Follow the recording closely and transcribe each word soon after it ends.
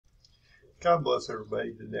God bless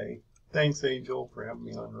everybody today. Thanks, Angel, for having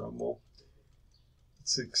me on Rumble.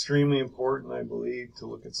 It's extremely important, I believe, to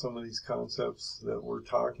look at some of these concepts that we're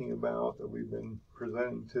talking about, that we've been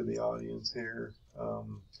presenting to the audience here,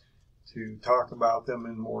 to talk about them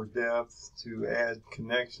in more depth, to add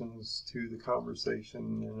connections to the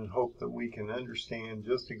conversation, and in hope that we can understand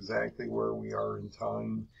just exactly where we are in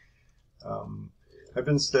time. I've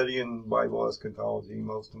been studying Bible eschatology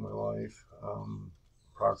most of my life,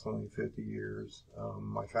 approximately 50 years.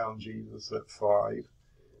 I found Jesus at 5,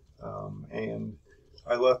 and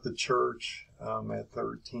I left the church at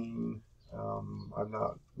 13. I'm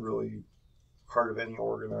not really part of any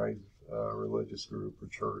organized religious group or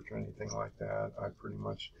church or anything like that. I pretty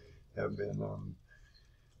much have been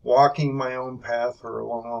walking my own path for a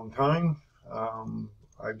long, long time.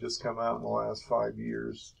 I've just come out in the last 5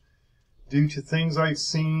 years due to things I've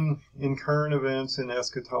seen in current events in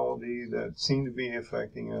eschatology that seem to be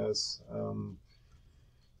affecting us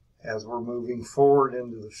as we're moving forward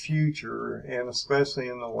into the future, and especially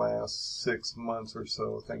in the last 6 months or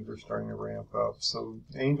so, things are starting to ramp up. So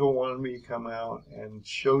Angel wanted me to come out and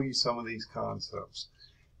show you some of these concepts,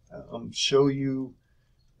 show you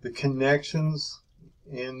the connections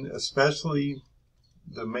in especially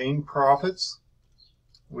the main prophets,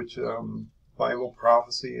 which Bible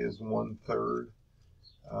prophecy is 1/3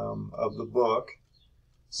 of the book.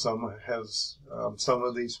 Some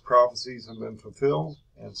of these prophecies have been fulfilled,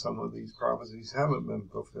 and some of these prophecies haven't been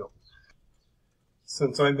fulfilled.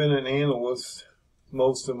 Since I've been an analyst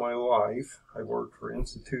most of my life, I've worked for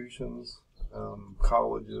institutions,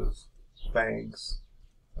 colleges, banks,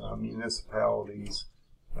 municipalities.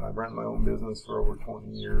 I've run my own business for over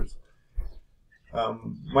 20 years.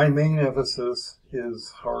 My main emphasis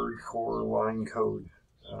is hardcore line code.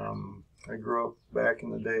 I grew up back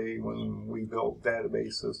in the day when we built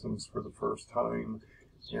database systems for the first time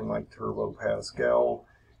in like Turbo Pascal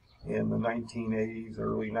in the 1980s,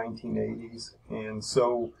 early 1980s. And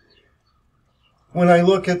so when I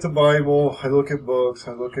look at the Bible, I look at books,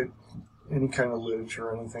 I look at any kind of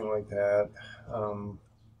literature, anything like that,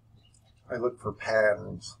 I look for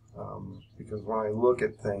patterns. Because when I look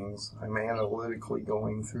at things, I'm analytically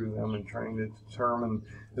going through them and trying to determine,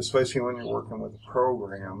 especially when you're working with a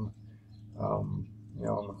program, I'm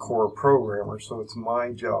a core programmer, so it's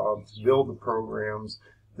my job to build the programs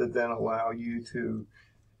that then allow you to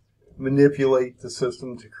manipulate the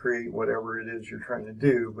system to create whatever it is you're trying to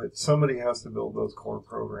do. But somebody has to build those core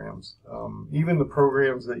programs. Even the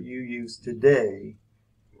programs that you use today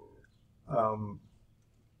are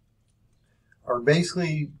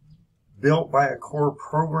basically built by a core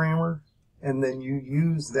programmer, and then you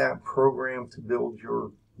use that program to build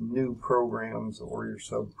your new programs or your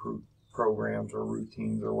sub-programs or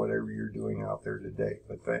routines or whatever you're doing out there today.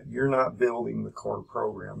 But that you're not building the core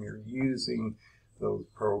program, you're using those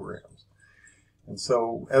programs. And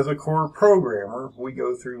so as a core programmer, we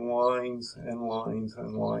go through lines and lines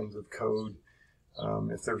and lines of code.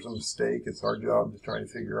 If there's a mistake, it's our job to try to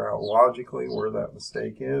figure out logically where that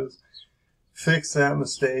mistake is, fix that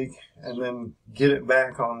mistake, and then get it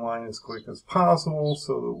back online as quick as possible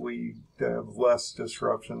so that we have less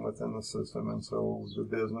disruption within the system, and so the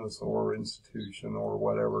business or institution or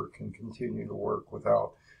whatever can continue to work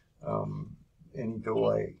without any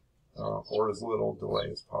delay or as little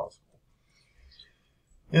delay as possible.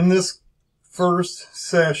 In this first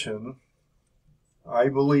session, I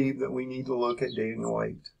believe that we need to look at Daniel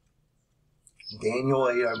 8. Daniel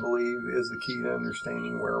 8, I believe, is the key to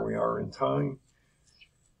understanding where we are in time.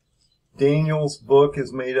 Daniel's book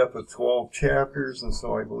is made up of 12 chapters, and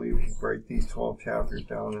so I believe if you break these 12 chapters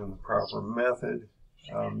down in the proper method,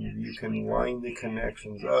 you can line the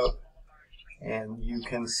connections up, and you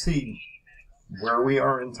can see where we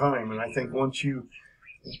are in time. And I think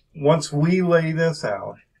once we lay this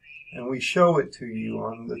out, and we show it to you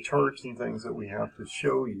on the charts and things that we have to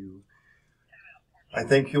show you, I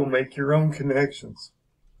think you'll make your own connections.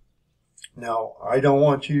 Now, I don't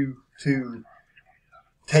want you to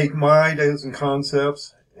take my ideas and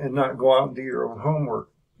concepts and not go out and do your own homework,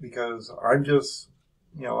 because I'm just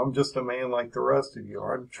a man like the rest of you.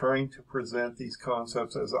 I'm trying to present these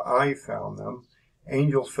concepts as I found them.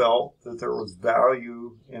 Angel felt that there was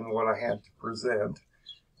value in what I had to present,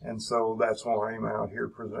 and so that's why I'm out here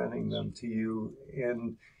presenting them to you.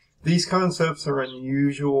 And these concepts are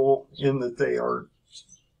unusual in that they are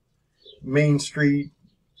Main Street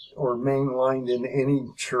or mainlined in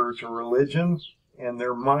any church or religion, and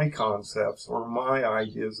they're my concepts or my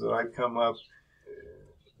ideas that I've come up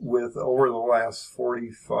with over the last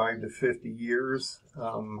 45 to 50 years.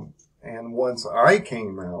 And once I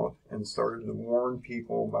came out and started to warn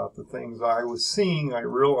people about the things I was seeing, I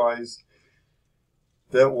realized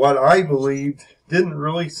that what I believed didn't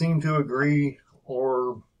really seem to agree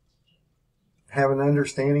or have an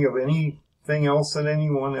understanding of anything else that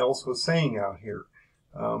anyone else was saying out here.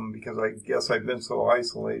 Because I guess I've been so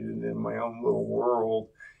isolated in my own little world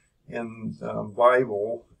in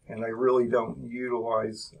Bible, and I really don't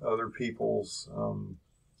utilize other people's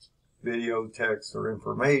video, text, or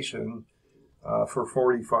information for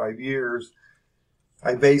 45 years.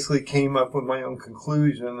 I basically came up with my own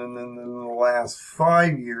conclusion, and then in the last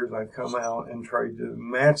 5 years I've come out and tried to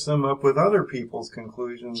match them up with other people's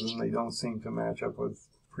conclusions, and they don't seem to match up with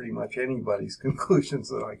pretty much anybody's conclusions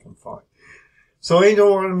that I can find. So Angel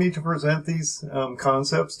wanted me to present these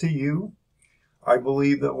concepts to you. I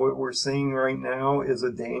believe that what we're seeing right now is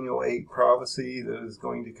a Daniel 8 prophecy that is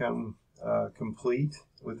going to come complete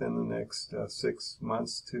within the next 6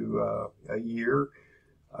 months to a year.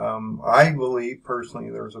 I believe personally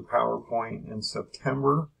there's a PowerPoint in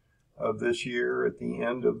September of this year, at the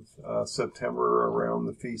end of September, around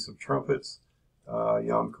the Feast of Trumpets,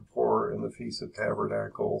 Yom Kippur, and the Feast of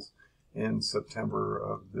Tabernacles in September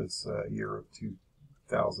of this year of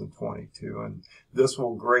 2022. And this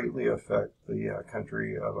will greatly affect the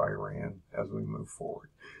country of Iran as we move forward.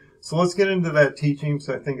 So let's get into that teaching, because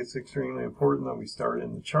I think it's extremely important that we start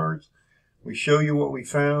in the charts. We show you what we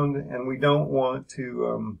found, and we don't want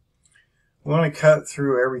to cut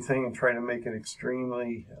through everything and try to make it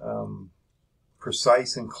extremely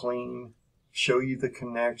precise and clean, show you the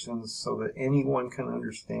connections so that anyone can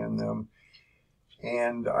understand them.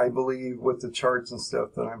 And I believe with the charts and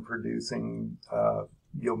stuff that I'm producing,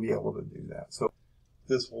 you'll be able to do that. So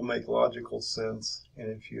this will make logical sense, and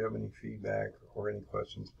if you have any feedback or any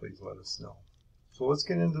questions, please let us know. So let's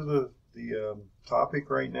get into the topic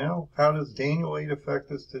right now. How does Daniel 8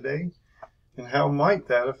 affect us today? And how might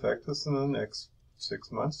that affect us in the next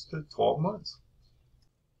 6 months to 12 months?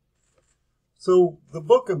 So the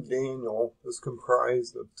book of Daniel is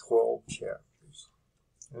comprised of 12 chapters.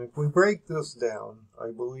 And if we break this down,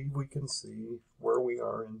 I believe we can see where we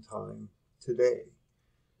are in time today.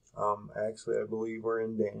 Actually, I believe we're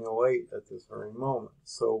in Daniel 8 at this very moment.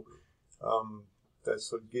 So that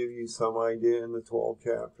should give you some idea in the 12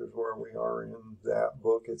 chapters where we are in that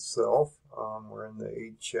book itself. We're in the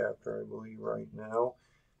 8th chapter, I believe, right now.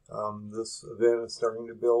 This event is starting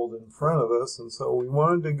to build in front of us, and so we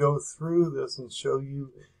wanted to go through this and show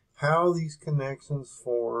you how these connections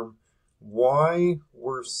form, why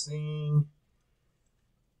we're seeing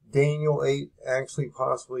Daniel 8 actually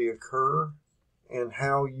possibly occur, and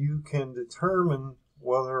how you can determine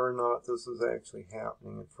whether or not this is actually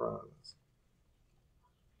happening in front of us.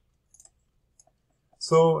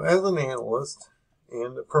 So as an analyst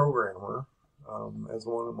and a programmer, as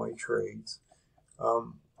one of my trades,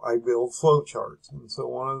 I build flowcharts. And so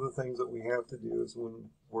one of the things that we have to do is when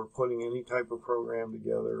we're putting any type of program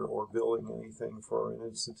together or building anything for an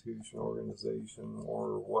institution, organization,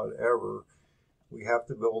 or whatever, we have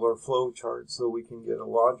to build our flowcharts so we can get a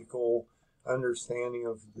logical understanding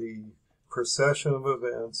of the procession of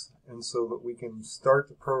events, and so that we can start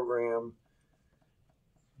the program,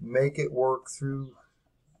 make it work through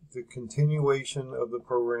the continuation of the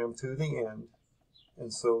program to the end,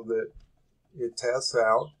 and so that it tests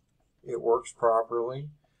out, it works properly.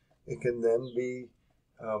 It can then be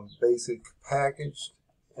basic packaged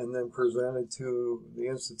and then presented to the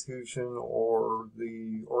institution or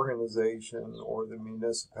the organization or the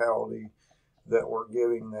municipality that we're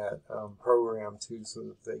giving that program to, so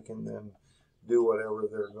that they can then do whatever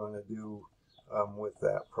they're going to do with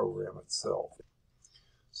that program itself.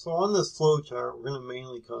 So on this flow chart, we're going to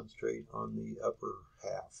mainly concentrate on the upper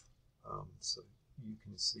half. So you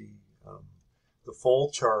can see the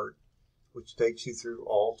full chart, which takes you through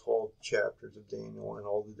all 12 chapters of Daniel and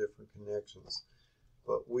all the different connections.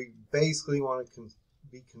 But we basically want to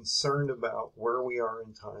be concerned about where we are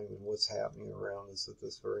in time and what's happening around us at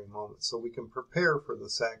this very moment, so we can prepare for the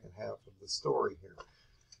second half of the story here.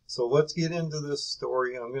 So let's get into this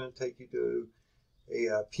story. I'm going to take you to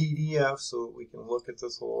a PDF so that we can look at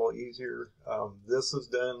this a little easier. This is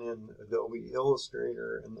done in Adobe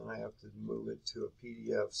Illustrator, and then I have to move it to a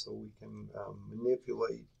PDF so we can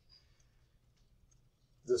manipulate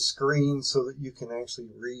the screen so that you can actually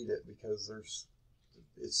read it, because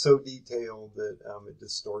it's so detailed that it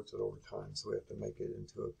distorts it over time. So we have to make it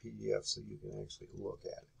into a PDF so you can actually look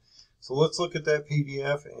at it. So let's look at that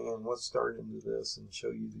PDF, and let's start into this and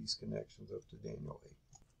show you these connections up to Daniel 8.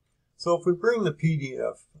 So if we bring the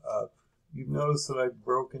PDF up, you've noticed that I've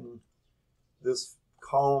broken this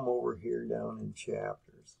column over here down in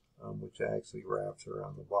chapters. which actually wraps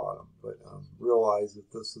around the bottom. But realize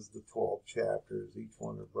that this is the 12 chapters. Each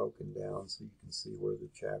one are broken down so you can see where the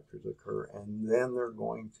chapters occur. And then they're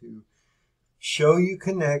going to show you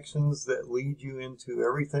connections that lead you into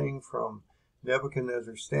everything from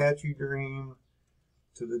Nebuchadnezzar's statue dream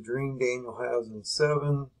to the dream Daniel has in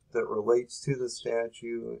 7 that relates to the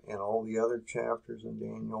statue and all the other chapters in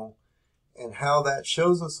Daniel, and how that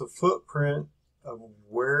shows us a footprint of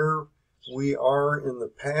where we are in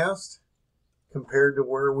the past compared to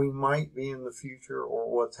where we might be in the future,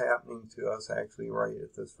 or what's happening to us actually right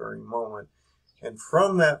at this very moment. And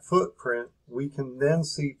from that footprint, we can then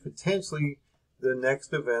see potentially the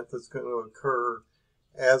next event that's going to occur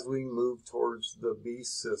as we move towards the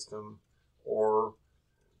beast system, or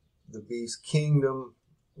the beast kingdom,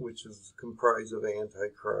 which is comprised of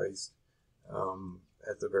Antichrist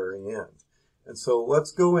at the very end. And so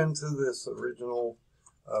let's go into this original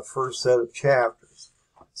first set of chapters.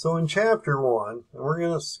 So in chapter 1, and we're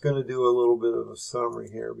just going to do a little bit of a summary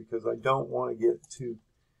here because I don't want to get too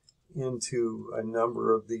into a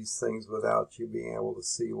number of these things without you being able to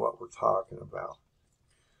see what we're talking about.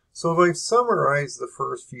 So if I summarize the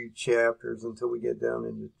first few chapters until we get down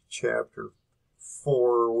into chapter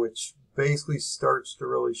 4, which basically starts to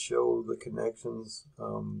really show the connections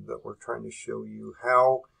that we're trying to show you,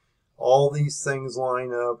 how all these things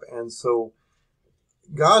line up. And so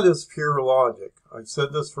God is pure logic. I've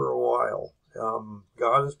said this for a while.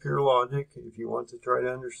 God is pure logic. If you want to try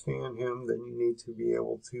to understand him, then you need to be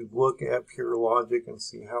able to look at pure logic and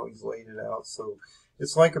see how he's laid it out. So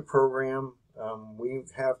it's like a program. We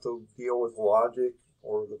have to deal with logic,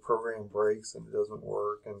 or the program breaks and it doesn't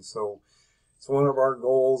work. And so it's one of our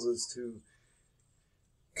goals is to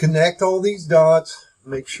connect all these dots,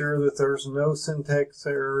 make sure that there's no syntax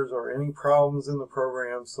errors or any problems in the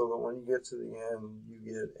program, so that when you get to the end, you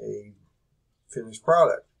get a finished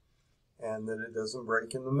product and that it doesn't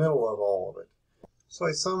break in the middle of all of it. So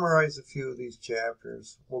I summarized a few of these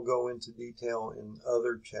chapters. We'll go into detail in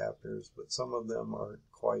other chapters, but some of them are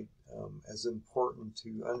quite as important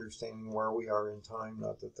to understanding where we are in time.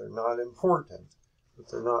 Not that they're not important, but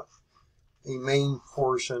they're not a main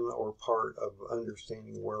portion or part of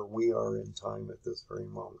understanding where we are in time at this very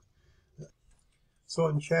moment. So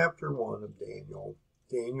in chapter 1 of Daniel,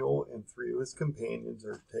 Daniel and 3 of his companions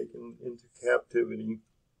are taken into captivity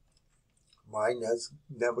by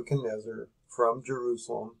Nebuchadnezzar from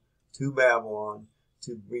Jerusalem to Babylon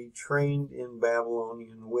to be trained in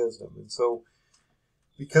Babylonian wisdom. And so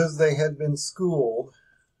because they had been schooled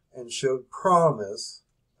and showed promise,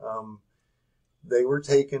 they were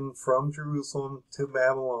taken from Jerusalem to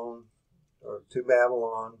Babylon,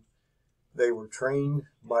 They were trained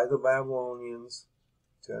by the Babylonians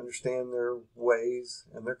to understand their ways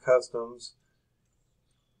and their customs,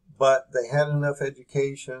 but they had enough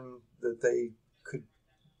education that they could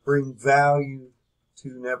bring value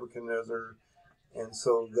to Nebuchadnezzar, and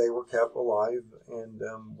so they were kept alive and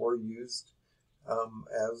were used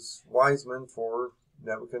as wise men for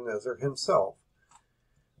Nebuchadnezzar himself.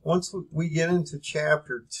 Once we get into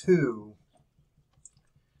chapter 2,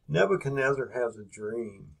 Nebuchadnezzar has a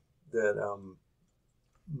dream that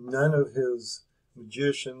none of his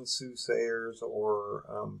magicians, soothsayers,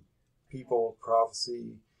 or people of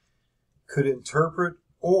prophecy could interpret,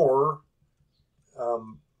 or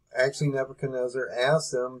actually Nebuchadnezzar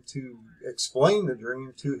asked them to explain the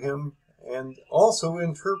dream to him and also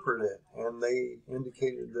interpret it. And they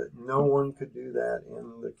indicated that no one could do that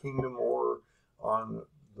in the kingdom or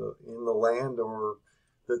in the land or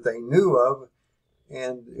that they knew of.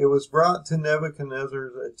 And it was brought to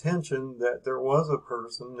Nebuchadnezzar's attention that there was a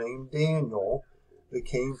person named Daniel that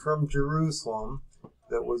came from Jerusalem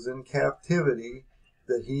that was in captivity,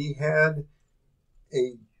 that he had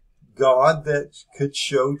a God that could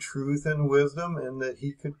show truth and wisdom, and that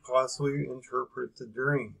he could possibly interpret the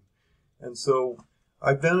dream. And so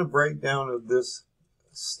I've done a breakdown of this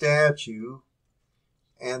statue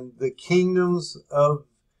and the kingdoms of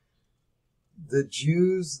the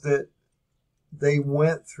Jews that they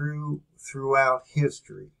went throughout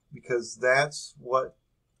history, because that's what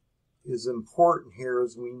is important here.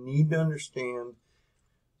 Is we need to understand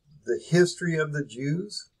the history of the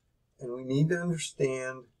Jews, and we need to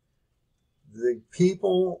understand the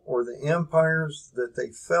people or the empires that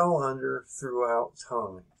they fell under throughout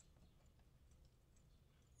time.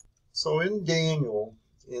 So in Daniel,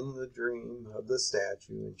 in the dream of the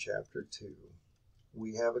statue in chapter 2,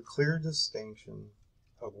 we have a clear distinction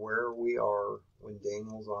of where we are when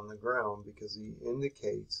Daniel's on the ground, because he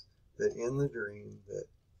indicates that in the dream that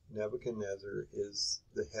Nebuchadnezzar is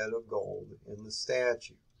the head of gold in the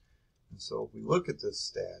statue. And so if we look at this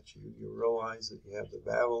statue, you realize that you have the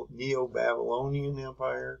Neo-Babylonian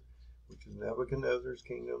Empire, which is Nebuchadnezzar's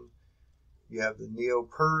kingdom. You have the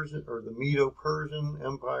Neo-Persian or the Medo-Persian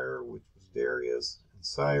Empire, which was Darius and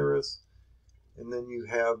Cyrus. And then you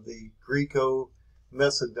have the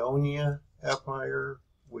Greco-Macedonia Empire,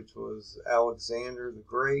 which was Alexander the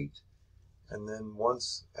Great. And then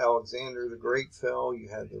once Alexander the Great fell, you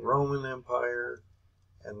had the Roman Empire,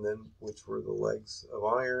 and then which were the legs of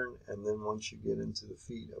iron. And then once you get into the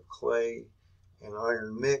feet of clay and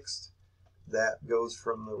iron mixed, that goes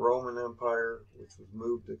from the Roman Empire, which was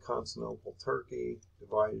moved to Constantinople, Turkey,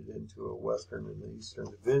 divided into a western and eastern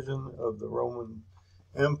division of the Roman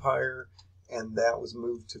Empire, and that was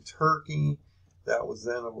moved to Turkey. That was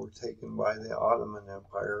then overtaken by the Ottoman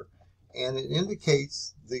Empire, and it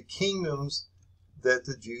indicates the kingdoms that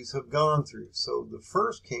the Jews have gone through. So the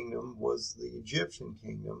first kingdom was the Egyptian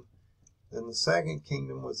kingdom, then the second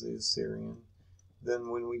kingdom was the Assyrian. Then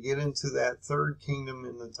when we get into that third kingdom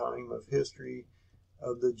in the time of history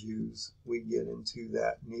of the Jews, we get into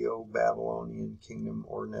that Neo-Babylonian kingdom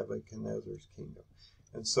or Nebuchadnezzar's kingdom.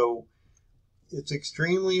 And so it's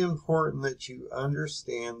extremely important that you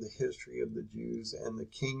understand the history of the Jews and the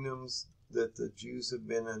kingdoms that the Jews have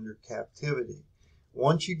been under captivity.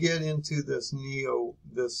 Once you get into this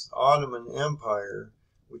Ottoman Empire,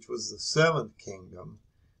 which was the seventh kingdom,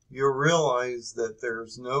 you'll realize that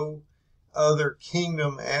there's no other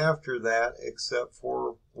kingdom after that except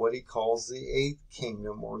for what he calls the eighth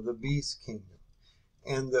kingdom or the beast kingdom.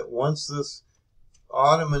 And that once this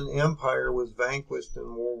Ottoman Empire was vanquished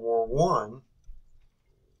in World War I,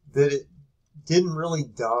 that it didn't really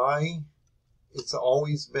die. It's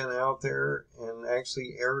always been out there, and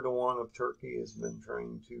actually Erdogan of Turkey has been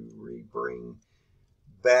trying to bring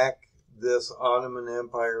back this Ottoman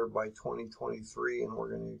Empire by 2023, and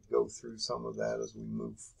we're going to go through some of that as we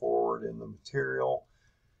move forward in the material.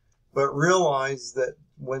 But realize that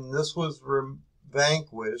when this was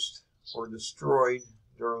vanquished or destroyed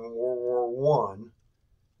during World War I,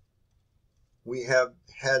 we have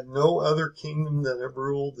had no other kingdom that have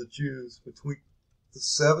ruled the Jews between the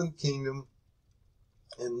seventh kingdom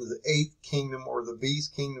and the eighth kingdom or the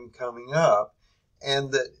beast kingdom coming up,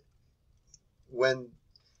 and that when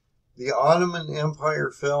the Ottoman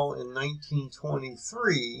Empire fell in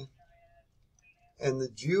 1923 and the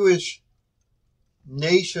Jewish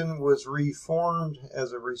nation was reformed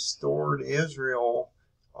as a restored Israel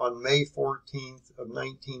on May 14th of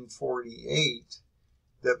 1948,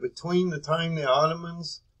 that between the time the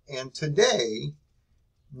Ottomans and today,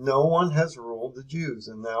 no one has ruled the Jews,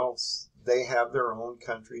 and now they have their own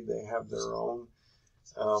country, they have their own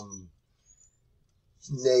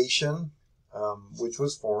nation, which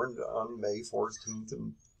was formed on May 14th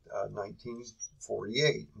of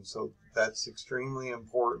 1948. And so that's extremely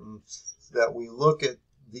important that we look at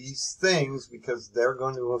these things, because they're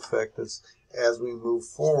going to affect us as we move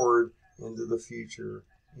forward into the future,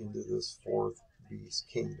 into this fourth beast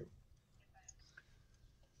kingdom.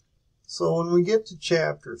 So when we get to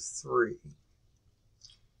chapter 3,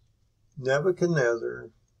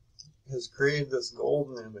 Nebuchadnezzar has created this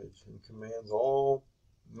golden image and commands all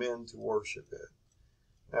men to worship it.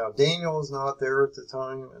 Now, Daniel is not there at the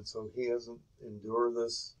time, and so he hasn't endured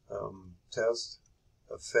this test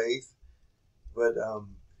of faith. But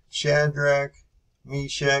Shadrach,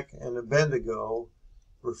 Meshach, and Abednego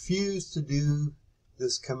refused to do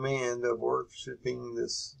this command of worshiping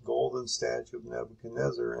this golden statue of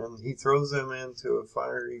Nebuchadnezzar, and he throws them into a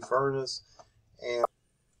fiery furnace. And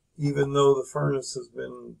even though the furnace has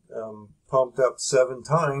been pumped up 7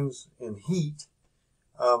 times in heat,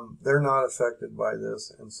 they're not affected by this.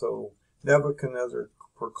 And so Nebuchadnezzar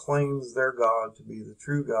proclaims their God to be the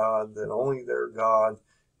true God, that only their God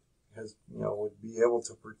has, would be able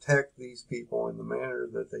to protect these people in the manner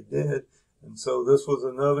that they did. And so this was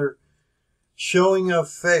another showing of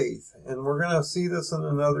faith, and we're going to see this in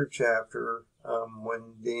another chapter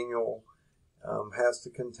when Daniel has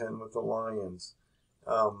to contend with the lions.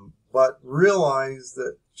 But realize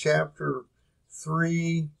that chapter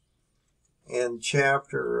 3 and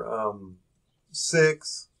chapter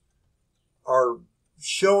 6 are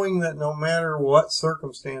showing that no matter what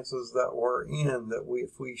circumstances that we're in, that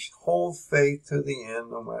if we hold faith to the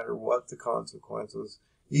end, no matter what the consequences,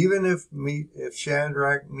 even if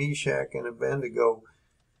Shadrach, Meshach, and Abednego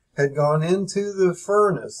had gone into the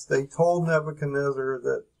furnace, they told Nebuchadnezzar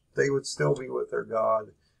that they would still be with their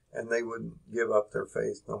God, and they wouldn't give up their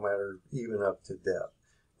faith, no matter even up to death.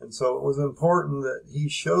 And so it was important that he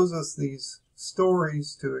shows us these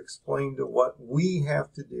stories to explain to what we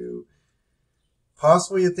have to do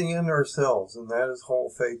possibly at the end ourselves, and that is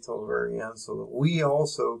hold faith till the very end, so that we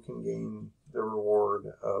also can gain the reward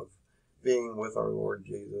of being with our Lord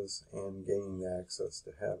Jesus and gaining access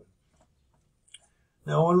to heaven.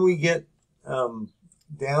 Now, when we get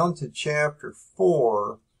down to chapter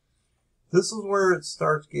 4, this is where it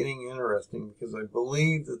starts getting interesting, because I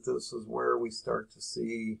believe that this is where we start to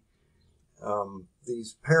see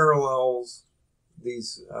these parallels,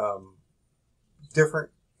 these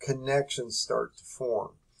different connections start to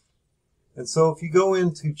form. And so if you go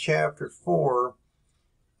into chapter 4,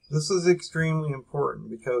 this is extremely important,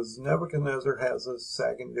 because Nebuchadnezzar has a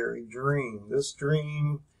secondary dream. This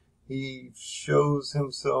dream, he shows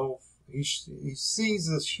himself, he sees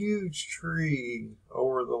this huge tree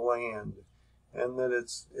over the land, and that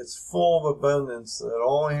it's full of abundance, that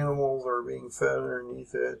all animals are being fed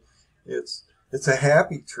underneath it. It's a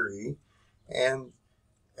happy tree, and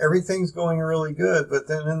everything's going really good. But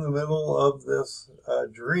then in the middle of this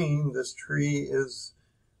dream, this tree is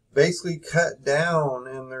basically cut down,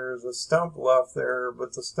 and there's a stump left there,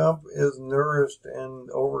 but the stump is nourished, and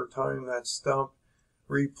over time that stump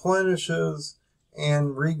replenishes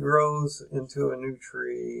and regrows into a new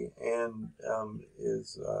tree and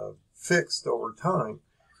is fixed over time.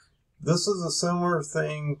 This is a similar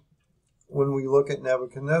thing when we look at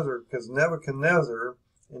Nebuchadnezzar, because Nebuchadnezzar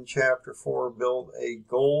in chapter 4 built a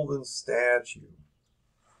golden statue,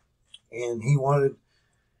 and he wanted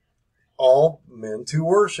all men to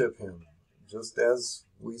worship him, just as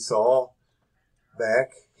we saw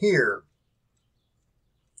back here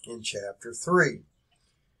in chapter 3.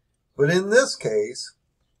 But in this case,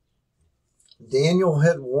 Daniel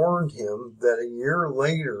had warned him that a year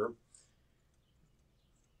later,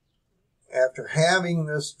 after having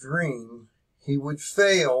this dream, he would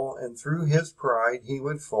fail, and through his pride he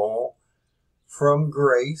would fall from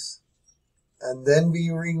grace and then be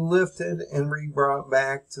relifted and re-brought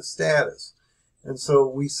back to status. And so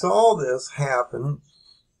we saw this happen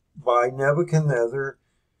by Nebuchadnezzar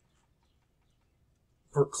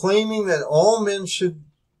proclaiming that all men should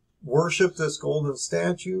worship this golden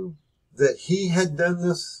statue, that he had done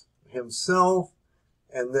this himself,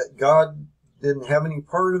 and that God didn't have any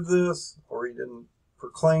part of this, or he didn't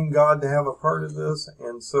proclaim God to have a part of this.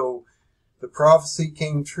 And so the prophecy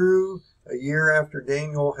came true. A year after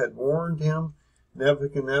Daniel had warned him,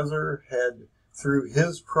 Nebuchadnezzar had, through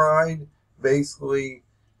his pride, basically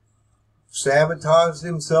sabotaged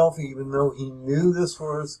himself, even though he knew this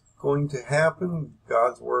was going to happen.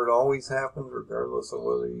 God's word always happens, regardless of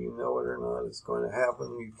whether you know it or not. It's going to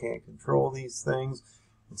happen. You can't control these things.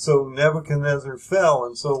 And so Nebuchadnezzar fell,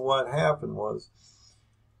 and so what happened was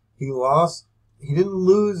he didn't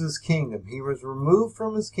lose his kingdom. He was removed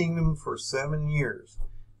from his kingdom for 7 years.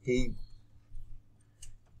 He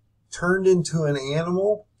turned into an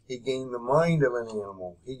animal. He gained the mind of an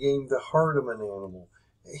animal. He gained the heart of an animal.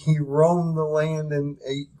 He roamed the land and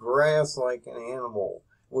ate grass like an animal.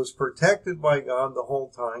 Was protected by God the whole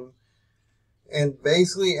time. And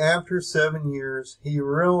basically after 7 years, he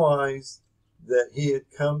realized that he had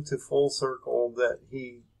come to full circle, that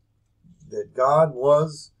God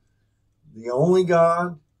was the only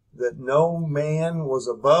God, that no man was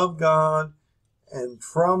above God, and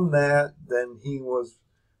from that, then he was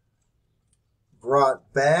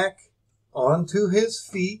brought back onto his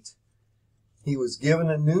feet. He was given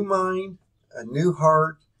a new mind, a new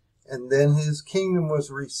heart, and then his kingdom was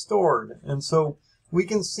restored. And so we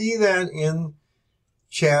can see that in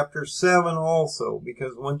chapter 7 also,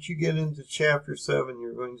 because once you get into chapter 7,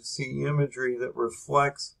 you're going to see imagery that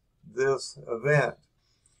reflects this event.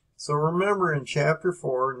 So remember, in chapter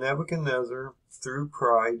 4, Nebuchadnezzar, through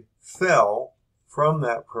pride, fell from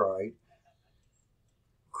that pride,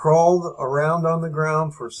 crawled around on the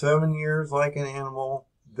ground for 7 years like an animal.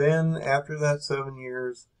 Then, after that 7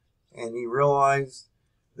 years, and he realized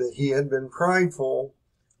that he had been prideful,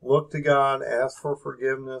 looked to God, asked for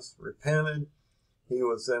forgiveness, repented. He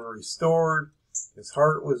was then restored. His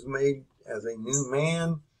heart was made as a new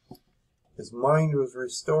man. His mind was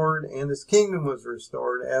restored, and his kingdom was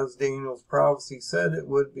restored, as Daniel's prophecy said it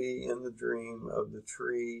would be in the dream of the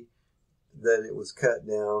tree, that it was cut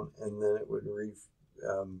down, and then it would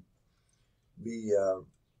be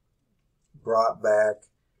brought back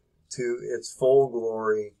to its full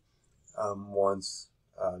glory once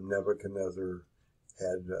Nebuchadnezzar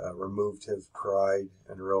had removed his pride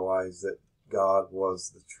and realized that God was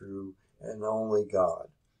the true and only God.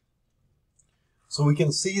 So we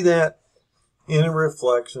can see that in a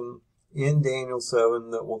reflection in Daniel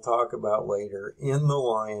 7 that we'll talk about later, in the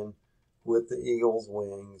lion with the eagle's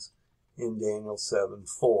wings in Daniel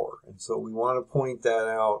 7:4. And so we want to point that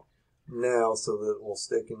out now so that it will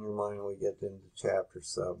stick in your mind when we get into chapter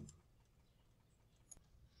 7.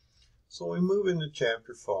 So we move into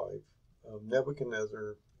chapter 5.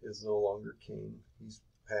 Nebuchadnezzar is no longer king. He's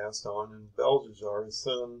passed on, and Belshazzar, his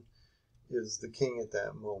son, is the king at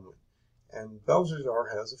that moment. And Belshazzar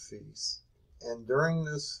has a feast. And during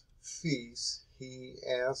this feast, he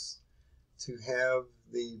asks to have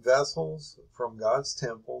the vessels from God's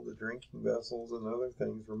temple, the drinking vessels and other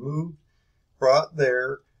things, removed, brought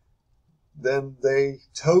there. Then they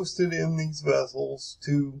toasted in these vessels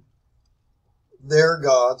to their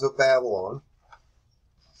gods of Babylon.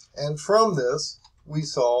 And from this, we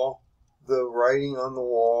saw the writing on the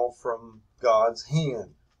wall from God's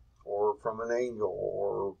hand, or from an angel,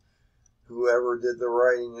 or whoever did the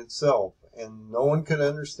writing itself. And no one could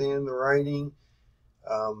understand the writing.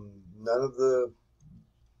 None of the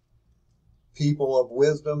people of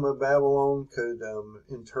wisdom of Babylon could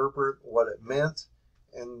interpret what it meant.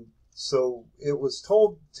 And so it was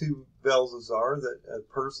told to Belshazzar that a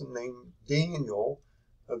person named Daniel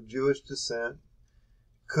of Jewish descent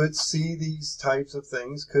could see these types of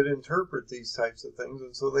things, could interpret these types of things.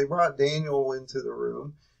 And so they brought Daniel into the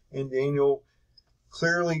room, and Daniel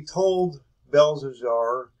clearly told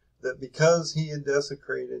Belshazzar that because he had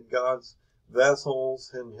desecrated God's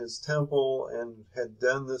vessels in his temple and had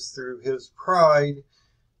done this through his pride,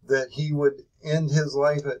 that he would end his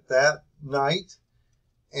life at that night,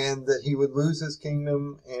 and that he would lose his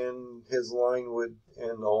kingdom and his line would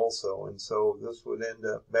end also. And so this would end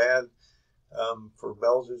up bad for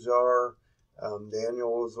Belshazzar.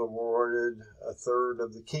 Daniel was awarded a third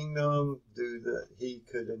of the kingdom due that he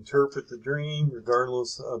could interpret the dream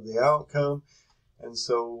regardless of the outcome. And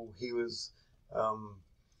so he was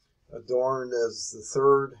adorned as the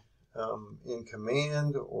third in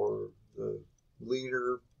command, or the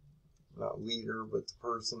leader, not leader, but the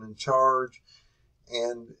person in charge.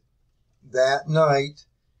 And that night,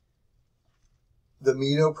 the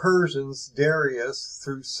Medo-Persians, Darius,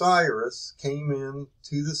 through Cyrus, came in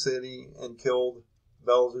to the city and killed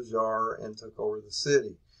Belshazzar and took over the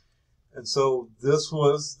city. And so this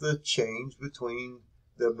was the change between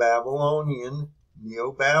the Babylonian,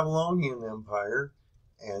 Neo-Babylonian Empire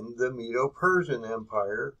and the Medo-Persian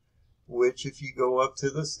Empire, which, if you go up to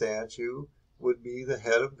the statue, would be the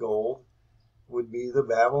head of gold, would be the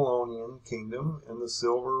Babylonian kingdom, and the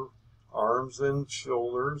silver arms and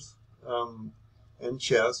shoulders and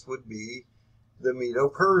chest would be the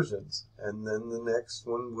Medo-Persians. And then the next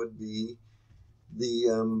one would be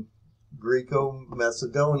the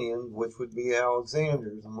Greco-Macedonian, which would be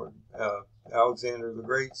Alexander's, Alexander the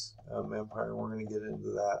Great's empire. We're going to get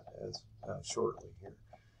into that as shortly here.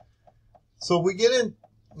 So we get in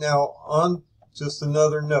now on just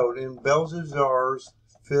another note. In Belshazzar's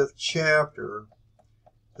 5th chapter,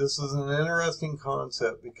 this is an interesting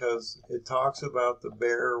concept because it talks about the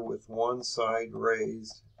bear with one side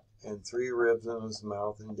raised and 3 ribs in his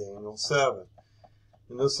mouth in Daniel 7.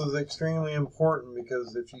 And this is extremely important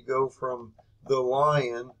because if you go from the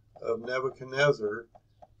lion of Nebuchadnezzar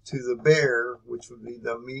to the bear, which would be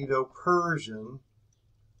the Medo-Persian,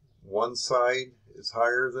 one side is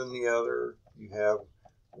higher than the other. You have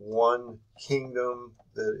one kingdom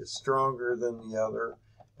that is stronger than the other.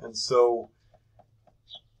 And so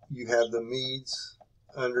you have the Medes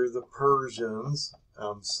under the Persians.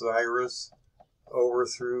 Cyrus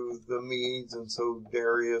overthrew the Medes, and so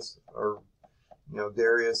Darius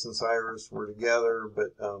and Cyrus were together,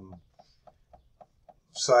 but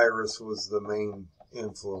Cyrus was the main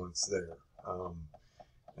influence there.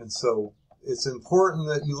 And so it's important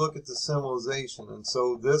that you look at the symbolization. And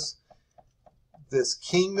so this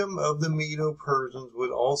kingdom of the Medo-Persians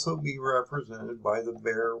would also be represented by the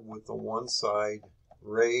bear with the one side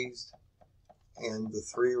raised and the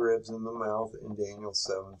 3 ribs in the mouth in Daniel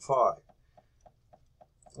 7:5.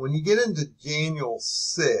 When you get into Daniel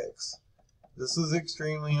 6, this is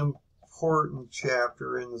extremely important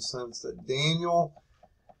chapter in the sense that Daniel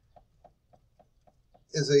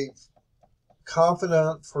is a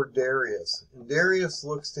confidant for Darius. And Darius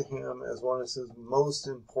looks to him as one of his most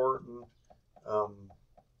important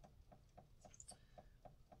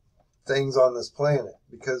things on this planet,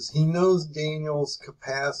 because he knows Daniel's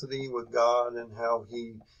capacity with God and how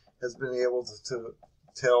he has been able to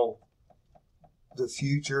tell the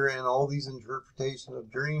future and all these interpretations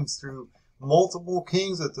of dreams through multiple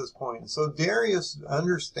kings at this point. So Darius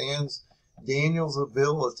understands Daniel's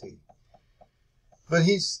ability. But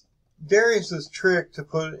Darius's trick to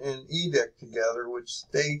put an edict together which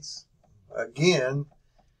states, again,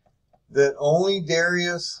 that only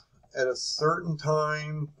Darius at a certain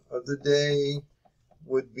time of the day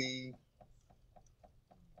would be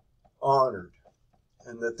honored.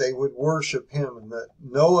 and that they would worship him, and that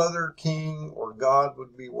no other king or god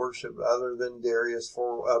would be worshipped other than Darius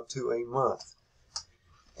for up to a month.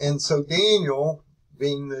 And so Daniel,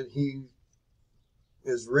 being that he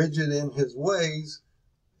is rigid in his ways,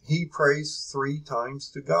 he prays 3 times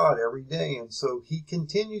to God every day. And so he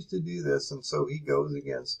continues to do this, and so he goes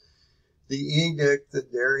against the edict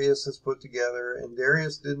that Darius has put together. And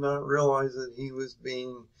Darius did not realize that he was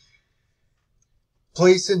being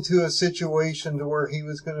placed into a situation to where he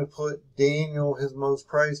was going to put Daniel, his most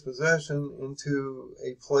prized possession, into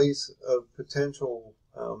a place of potential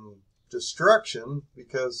destruction,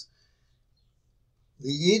 because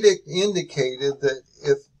the edict indicated that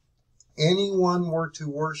if anyone were to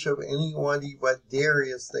worship anybody but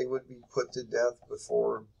Darius, they would be put to death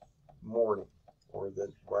before morning, or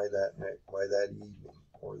by that evening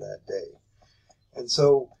or that day. And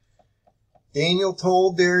so Daniel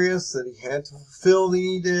told Darius that he had to fulfill the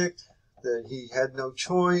edict, that he had no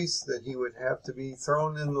choice, that he would have to be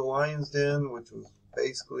thrown in the lion's den, which was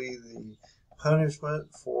basically the punishment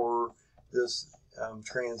for this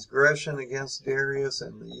transgression against Darius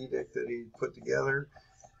and the edict that he put together.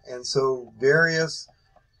 And so Darius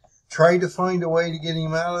tried to find a way to get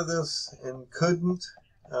him out of this and couldn't,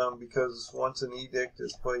 because once an edict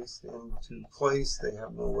is placed into place, they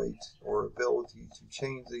have no way or ability to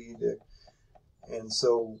change the edict. And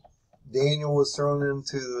so Daniel was thrown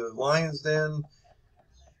into the lion's den.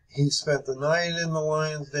 He spent the night in the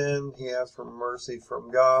lion's den. He asked for mercy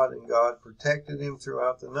from God, and God protected him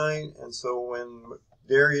throughout the night. And so when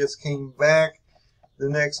Darius came back the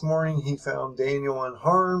next morning, he found Daniel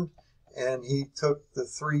unharmed, and he took the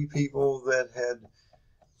 3 people that had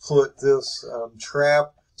put this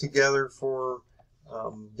trap together for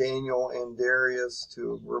Daniel and Darius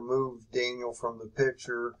to remove Daniel from the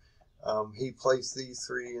picture. He placed these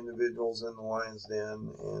 3 individuals in the lion's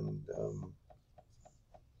den, and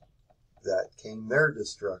that came their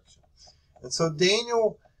destruction. And so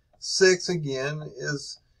Daniel 6 again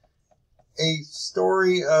is a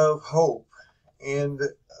story of hope and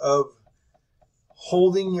of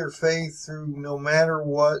holding your faith through no matter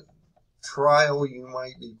what trial you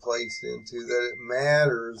might be placed into, that it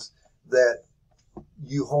matters that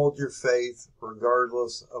you hold your faith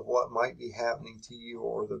regardless of what might be happening to you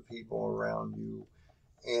or the people around you,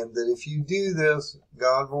 and that if you do this,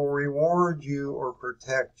 God will reward you or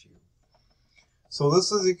protect you. So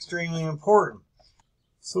this is extremely important.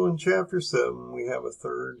 So in chapter 7, we have a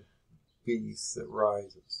third beast that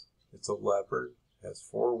rises. It's a leopard, has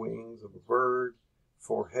 4 wings of a bird,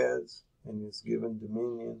 4 heads, and is given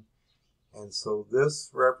dominion. And so this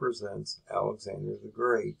represents Alexander the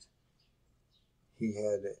Great. He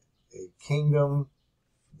had a kingdom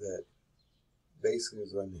that basically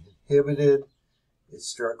was uninhibited. It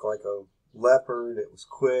struck like a leopard. It was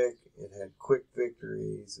quick. It had quick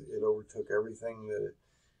victories. It overtook everything that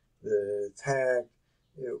it attacked.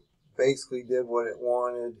 It basically did what it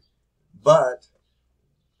wanted. But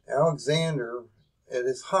Alexander, at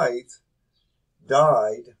his height,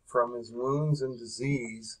 died from his wounds and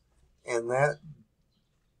disease, and that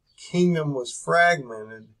kingdom was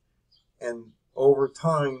fragmented, and over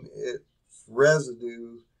time its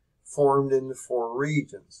residue formed into 4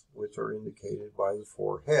 regions, which are indicated by the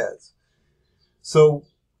 4 heads. So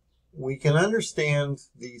we can understand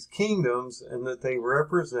these kingdoms, and that they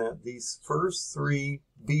represent, these first 3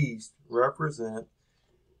 beasts represent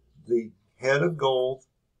the head of gold,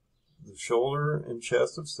 the shoulder and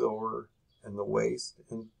chest of silver, and the waist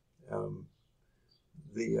and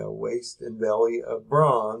waist and belly of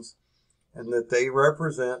bronze, and that they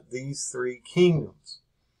represent these 3 kingdoms.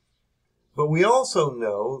 But we also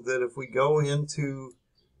know that if we go into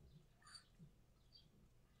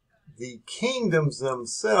the kingdoms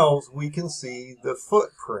themselves, we can see the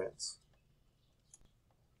footprints.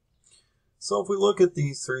 So if we look at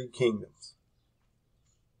these 3 kingdoms,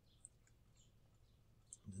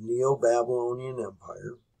 the Neo-Babylonian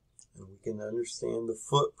Empire, and we can understand the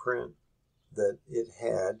footprint that it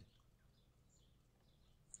had.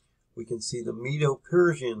 We can see the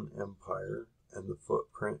Medo-Persian Empire and the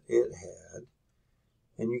footprint it had.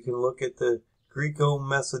 And you can look at the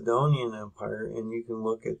Greco-Macedonian Empire, and you can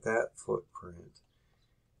look at that footprint.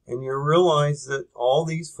 And you realize that all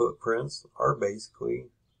these footprints are basically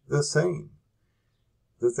the same.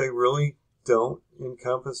 That they really don't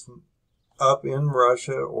encompass up in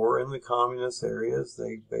Russia or in the communist areas.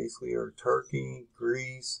 They basically are Turkey,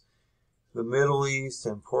 Greece, the Middle East,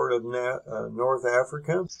 and part of North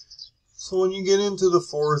Africa. So when you get into the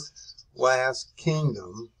 4th last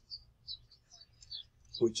kingdom,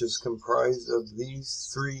 which is comprised of these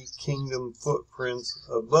 3 kingdom footprints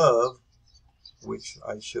above, which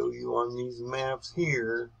I show you on these maps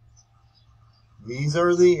here, these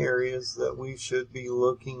are the areas that we should be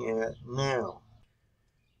looking at now.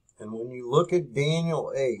 And when you look at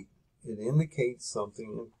Daniel 8, it indicates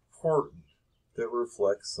something important that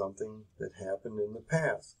reflects something that happened in the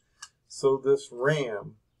past. So this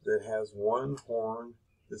ram that has one horn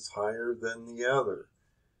that's higher than the other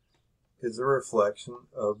is a reflection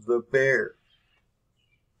of the bear,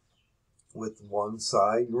 with one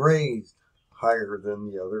side raised higher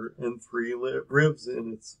than the other and 3 ribs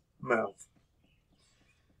in its mouth.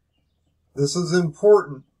 This is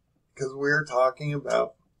important because we're talking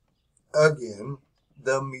about, again,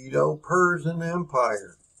 the Medo-Persian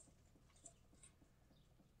Empire,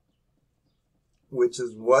 which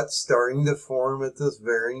is what's starting to form at this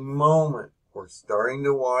very moment. We're starting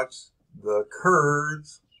to watch the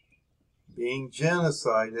Kurds being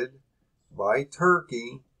genocided by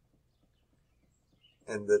Turkey,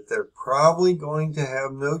 and that they're probably going to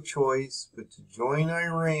have no choice but to join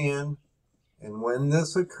Iran. And when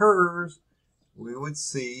this occurs, we would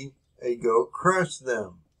see a goat crush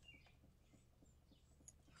them.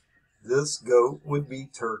 This goat would be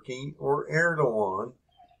Turkey or Erdogan,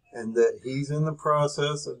 and that he's in the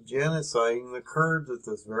process of genociding the Kurds at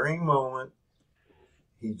this very moment.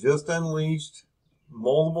 He just unleashed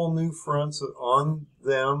multiple new fronts on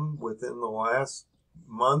them within the last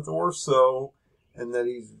month or so, and that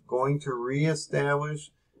he's going to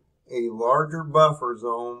reestablish a larger buffer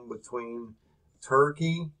zone between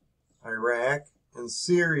Turkey, Iraq, and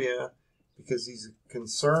Syria, because he's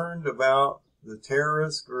concerned about the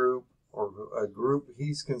terrorist group, or a group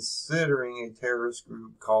he's considering a terrorist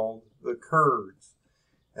group called the Kurds.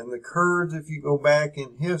 And the Kurds, if you go back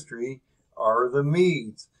in history, are the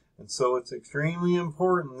Medes. And so it's extremely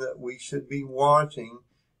important that we should be watching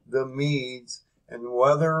the Medes and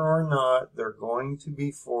whether or not they're going to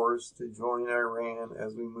be forced to join Iran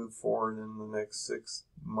as we move forward in the next 6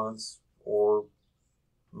 months or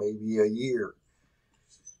maybe a year.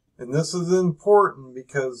 And this is important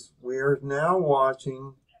because we are now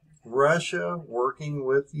watching Russia working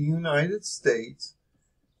with the United States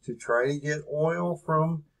to try to get oil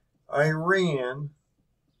from Iran.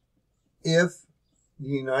 If the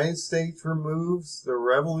United States removes the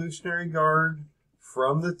Revolutionary Guard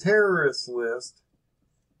from the terrorist list,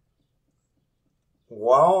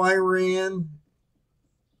 while Iran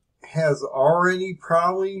has already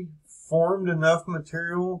probably formed enough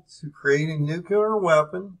material to create a nuclear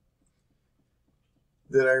weapon,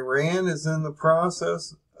 that Iran is in the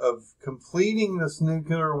process of completing this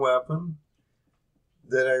nuclear weapon,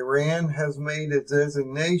 that Iran has made a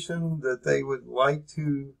designation that they would like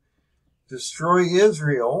to destroy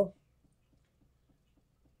Israel,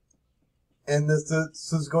 and that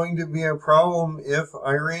this is going to be a problem if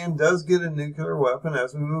Iran does get a nuclear weapon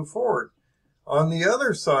as we move forward. On the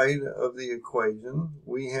other side of the equation,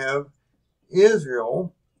 we have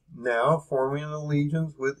Israel now forming an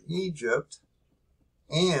allegiance with Egypt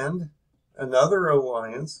and another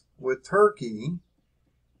alliance with Turkey,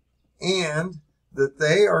 and that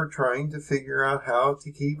they are trying to figure out how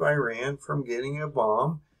to keep Iran from getting a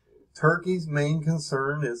bomb. Turkey's main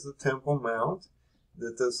concern is the Temple Mount,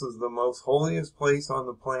 that this is the most holiest place on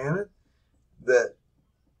the planet, that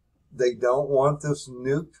they don't want this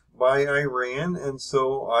nuked by Iran, and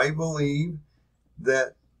so I believe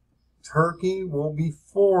that Turkey will be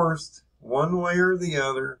forced, one way or the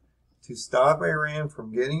other, to stop Iran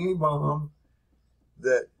from getting a bomb,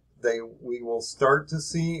 that we will start to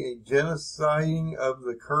see a genociding of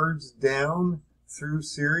the Kurds down through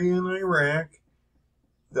Syria and Iraq.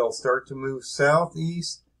 They'll start to move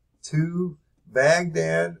southeast to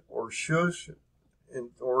Baghdad or Shush,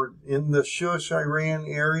 or in the Shush, Iran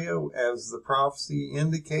area, as the prophecy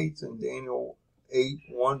indicates in Daniel 8,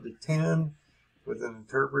 1-10, with an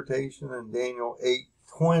interpretation in Daniel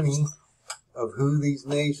 8:20 of who these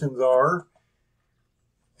nations are.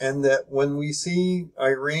 And that when we see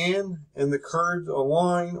Iran and the Kurds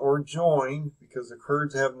align or join, because the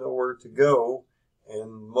Kurds have nowhere to go,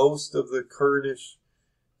 and most of the Kurdish,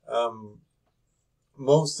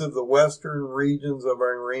 most of the western regions of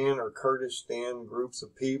Iran are Kurdistan groups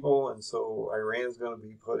of people, and so Iran is going to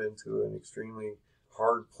be put into an extremely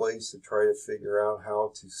hard place to try to figure out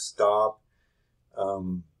how to stop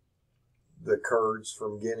the Kurds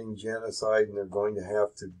from getting genocide, and they're going to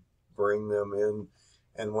have to bring them in.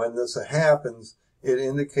 And when this happens, it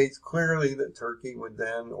indicates clearly that Turkey would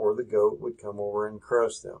then, or the goat, would come over and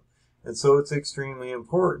crush them. And so it's extremely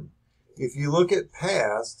important. If you look at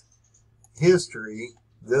past history,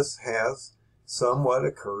 this has somewhat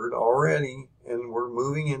occurred already, and we're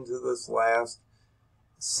moving into this last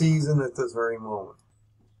season at this very moment.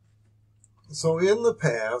 So in the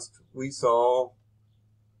past, we saw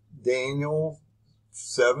Daniel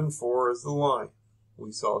 7:4 as the lion.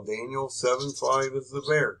 We saw Daniel 7:5 as the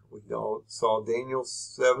bear. We saw Daniel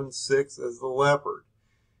 7:6 as the leopard.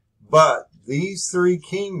 But these three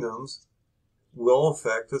kingdoms will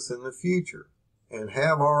affect us in the future and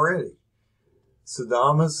have already.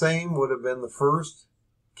 Saddam Hussein would have been the first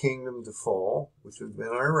kingdom to fall, which would have been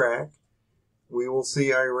Iraq. We will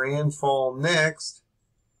see Iran fall next.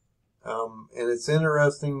 And it's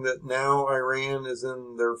interesting that now Iran is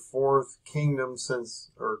in their fourth kingdom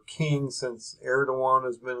king since Erdogan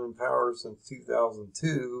has been in power since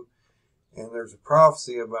 2002. And there's a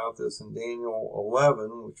prophecy about this in Daniel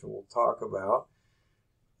 11, which we'll talk about.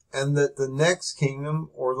 And that the next kingdom,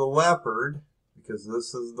 or the leopard, because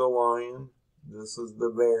this is the lion, this is the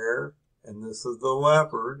bear, and this is the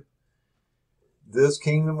leopard, this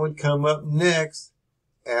kingdom would come up next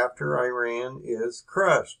after Iran is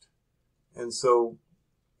crushed. And so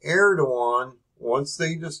Erdogan, once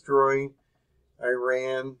they destroy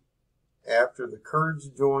Iran, after the Kurds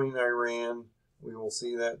join Iran, we will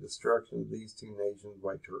see that destruction of these two nations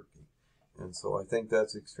by Turkey. And so I think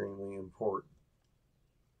that's extremely important.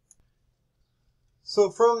 So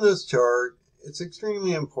from this chart, it's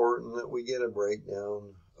extremely important that we get a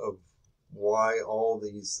breakdown of why all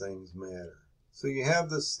these things matter. So you have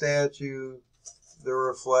the statue that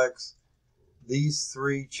reflects these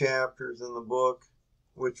three chapters in the book,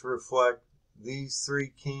 which reflect these three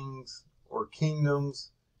kings or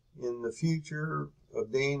kingdoms in the future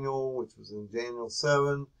of Daniel, which was in Daniel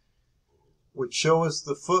 7, which show us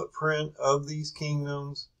the footprint of these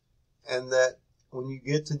kingdoms, and that when you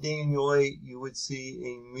get to Daniel 8, you would see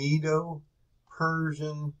a Medo-Persian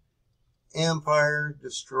empire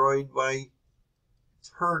destroyed by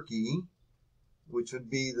Turkey, which would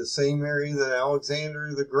be the same area that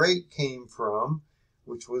Alexander the Great came from,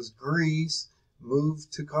 which was Greece,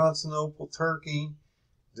 moved to Constantinople, Turkey,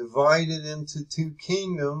 divided into two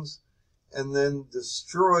kingdoms, and then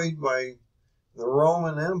destroyed by the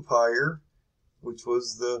Roman Empire, which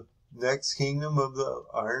was the next kingdom of the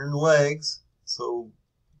iron legs. So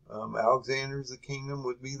Alexander's kingdom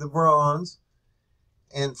would be the bronze.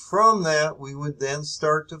 And from that, we would then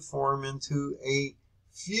start to form into a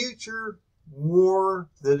future war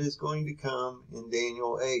that is going to come in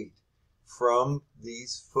Daniel 8 from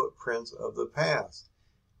these footprints of the past.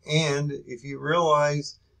 And if you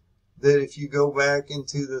realize that if you go back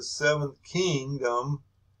into the seventh kingdom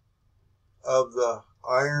of the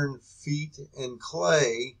iron feet and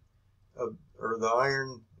clay, or the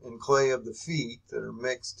iron and clay of the feet that are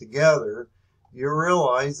mixed together, you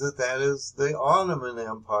realize that that is the Ottoman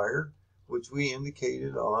Empire, which we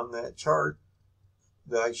indicated on that chart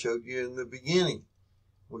that I showed you in the beginning,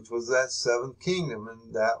 which was that seventh kingdom,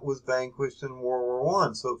 and that was vanquished in World War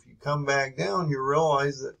I. So if you come back down, you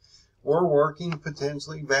realize that we're working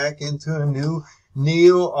potentially back into a new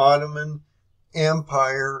Neo-Ottoman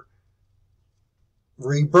Empire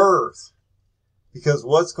rebirth. Because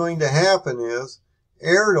what's going to happen is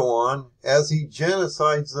Erdogan, as he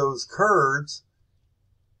genocides those Kurds,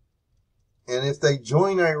 and if they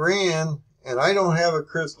join Iran, and I don't have a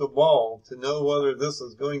crystal ball to know whether this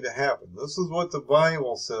is going to happen. This is what the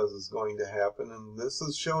Bible says is going to happen, and this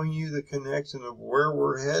is showing you the connection of where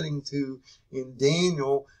we're heading to in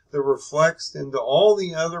Daniel that reflects into all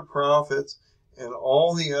the other prophets and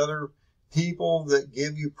all the other people that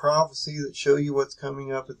give you prophecy that show you what's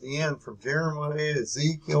coming up at the end, from Jeremiah,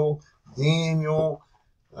 Ezekiel, Daniel.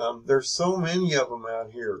 There's so many of them out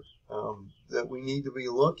here that we need to be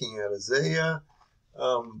looking at. Isaiah,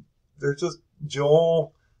 there's just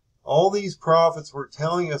Joel. All these prophets were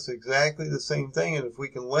telling us exactly the same thing, and if we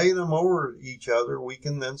can lay them over each other, we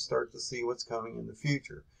can then start to see what's coming in the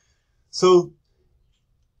future. So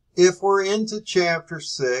if we're into chapter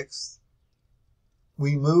 6,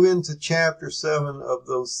 we move into chapter 7 of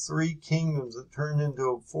those three kingdoms that turn into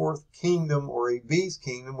a fourth kingdom, or a beast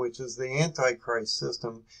kingdom, which is the Antichrist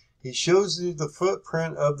system. He shows you the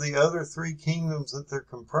footprint of the other three kingdoms that they're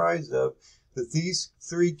comprised of, that these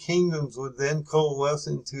three kingdoms would then coalesce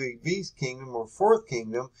into a beast kingdom, or fourth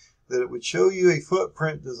kingdom, that it would show you a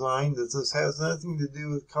footprint design, that this has nothing to do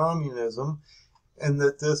with communism, and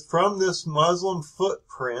that this, from this Muslim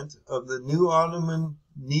footprint of the new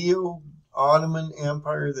Neo-Ottoman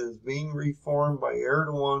Empire that is being reformed by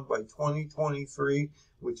Erdogan by 2023,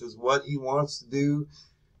 which is what he wants to do,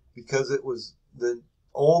 because it was the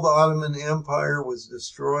old Ottoman Empire was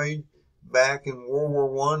destroyed back in World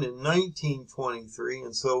War I in 1923,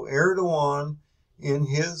 and so Erdogan, in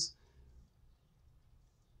his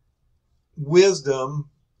wisdom,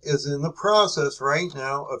 is in the process right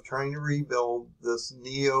now of trying to rebuild this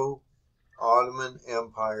Neo Ottoman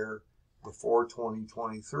Empire before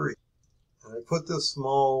 2023. And I put this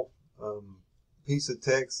small piece of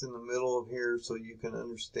text in the middle of here so you can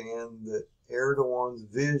understand that Erdogan's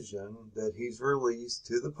vision that he's released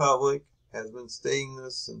to the public, has been stating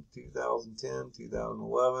this since 2010,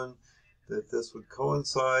 2011, that this would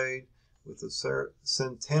coincide with the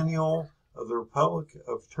centennial of the Republic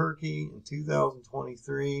of Turkey in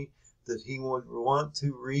 2023, that he would want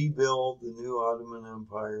to rebuild the new Ottoman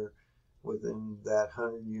Empire within that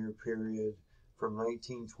 100-year period from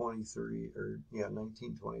 1923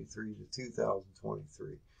 to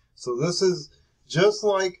 2023. So this is just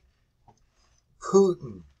like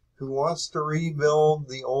Putin, who wants to rebuild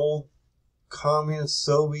the old communist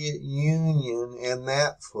Soviet Union and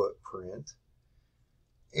that footprint.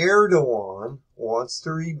 Erdogan wants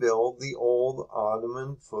to rebuild the old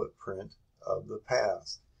Ottoman footprint of the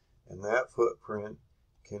past. And that footprint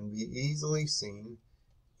can be easily seen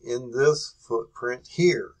in this footprint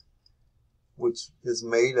here, which is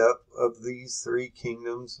made up of these three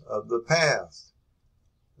kingdoms of the past: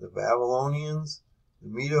 the Babylonians, the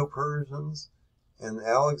Medo-Persians, and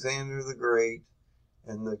Alexander the Great,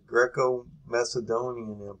 and the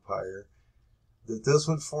Greco-Macedonian Empire. That this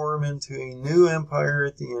would form into a new empire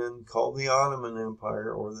at the end called the Ottoman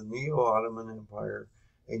Empire, or the Neo-Ottoman Empire,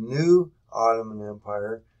 a new Ottoman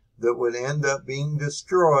Empire that would end up being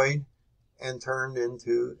destroyed and turned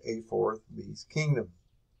into a fourth beast kingdom.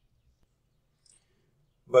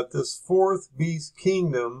 But this fourth beast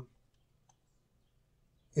kingdom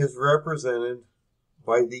is represented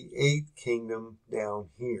by the eighth kingdom down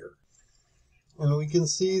here. And we can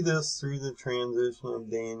see this through the transition of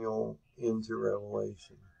Daniel into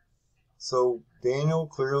Revelation. So Daniel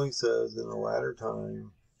clearly says in the latter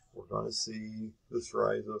time we're going to see this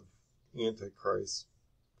rise of Antichrist,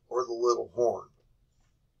 or the little horn.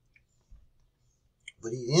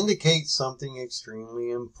 But he indicates something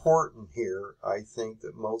extremely important here, I think,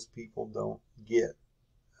 that most people don't get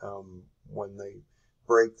when they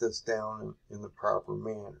break this down in the proper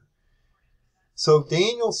manner. So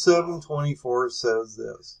Daniel 7:24 says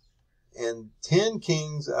this: and 10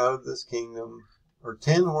 kings out of this kingdom, or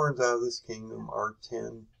 10 horns out of this kingdom, are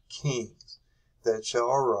 10 kings that shall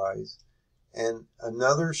arise, and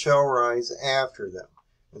another shall rise after them.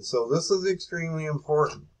 And so this is extremely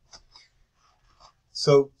important.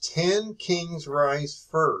 So 10 kings rise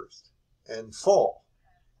first and fall,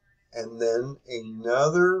 and then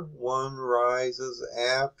another one rises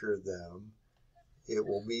after them. It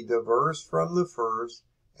will be diverse from the first,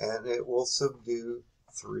 and it will subdue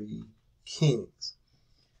 3 kings.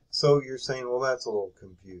 So you're saying, well, that's a little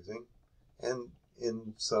confusing, and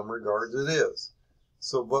in some regards it is.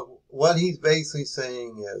 So, but what he's basically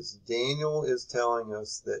saying is, Daniel is telling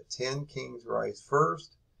us that 10 kings rise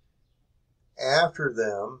first. After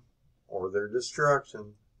them, or their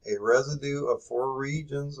destruction, a residue of 4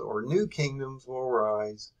 regions or new kingdoms will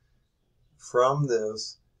rise from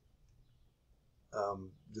this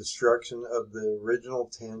destruction of the original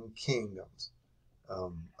 10 kingdoms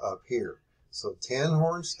up here. So 10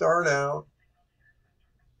 horns start out,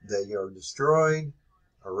 they are destroyed,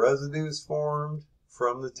 a residue is formed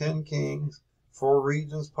from the 10 kings, 4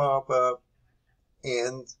 regions pop up,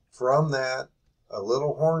 and from that a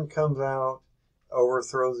little horn comes out,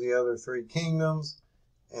 overthrows the other 3 kingdoms,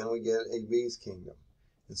 and we get a beast kingdom.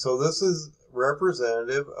 And so this is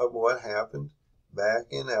representative of what happened back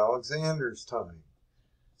in Alexander's time.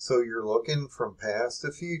 So you're looking from past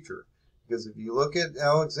to future. Because if you look at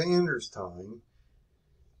Alexander's time,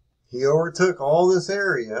 he overtook all this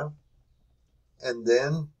area, and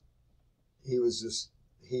then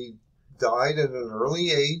he died at an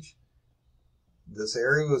early age. This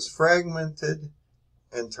area was fragmented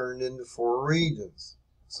and turned into 4 regions.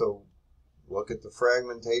 So look at the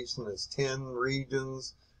fragmentation as 10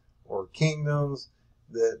 regions or kingdoms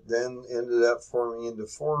that then ended up forming into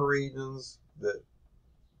 4 regions. That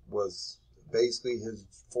was basically his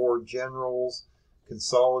 4 generals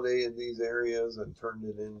consolidated these areas and turned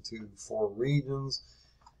it into 4 regions.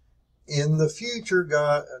 In the future,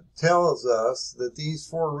 God tells us that these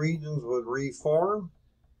 4 regions would reform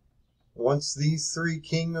once these 3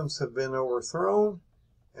 kingdoms have been overthrown.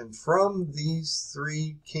 And from these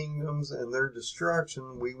 3 kingdoms and their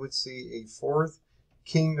destruction, we would see a 4th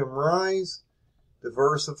kingdom rise,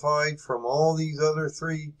 diversified from all these other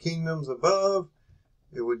 3 kingdoms above.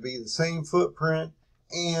 It would be the same footprint,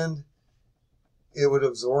 and it would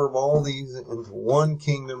absorb all these into 1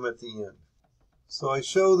 kingdom at the end. So I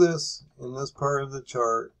show this in this part of the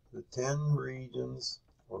chart, the 10 regions,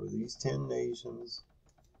 or these 10 nations,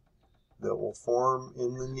 that will form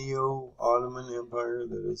in the Neo-Ottoman Empire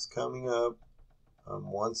that is coming up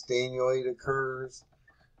Once Daniel 8 occurs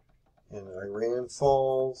and Iran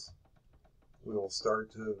falls, we will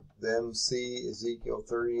start to then see Ezekiel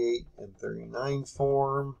 38 and 39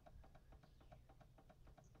 form.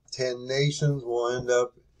 10 nations will end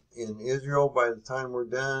up in Israel by the time we're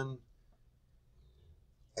done,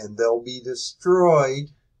 and they'll be destroyed.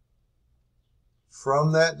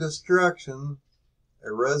 From that destruction,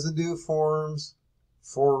 a residue forms,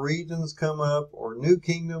 4 regions come up, or new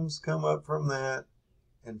kingdoms come up from that,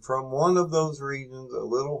 and from one of those regions, a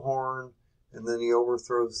little horn, and then he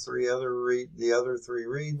overthrows the other 3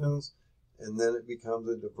 regions, and then it becomes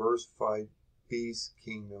a diversified beast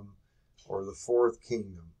kingdom, or the 4th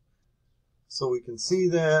kingdom. So we can see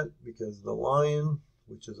that because the lion,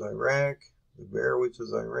 which is Iraq, the bear, which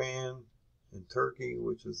is Iran, and Turkey,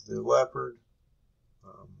 which is the leopard,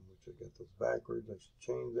 which I got those backwards, I should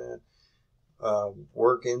change that,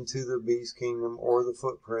 work into the beast kingdom or the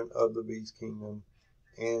footprint of the beast kingdom.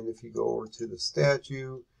 And if you go over to the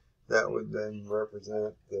statue, that would then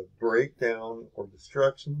represent the breakdown or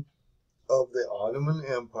destruction of the Ottoman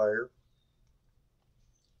Empire,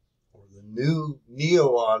 or the new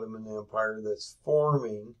Neo-Ottoman Empire that's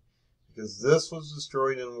forming, because this was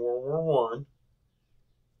destroyed in World War I.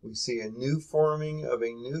 We see a new forming of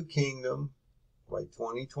a new kingdom by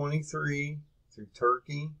 2023 through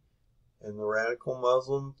Turkey and the radical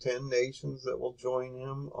Muslim 10 nations that will join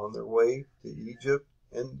him on their way to Egypt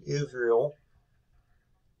and Israel.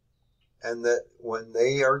 And that when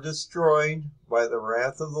they are destroyed by the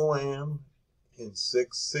wrath of the Lamb in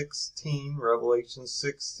 6:16, Revelation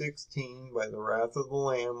 6:16, by the wrath of the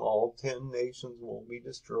Lamb, all 10 nations will be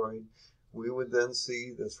destroyed. We would then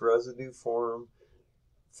see this residue form.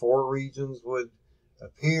 4 regions would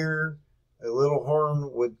appear, a little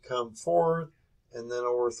horn would come forth, and then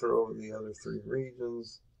overthrow the other 3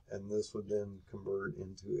 regions, and this would then convert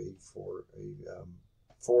into a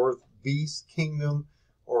 4th beast kingdom,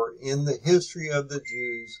 or in the history of the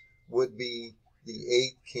Jews would be the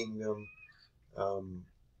 8th kingdom,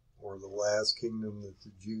 or the last kingdom that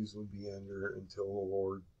the Jews would be under until the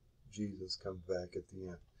Lord Jesus comes back at the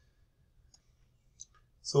end.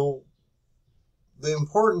 So the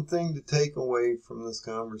important thing to take away from this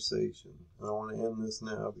conversation, and I want to end this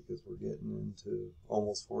now because we're getting into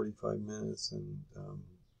almost 45 minutes, and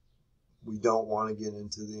we don't want to get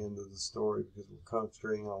into the end of the story because we're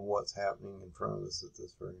concentrating on what's happening in front of us at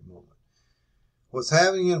this very moment. What's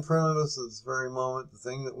happening in front of us at this very moment, the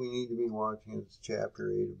thing that we need to be watching is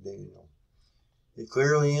chapter 8 of Daniel. It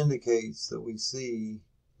clearly indicates that we see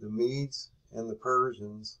the Medes and the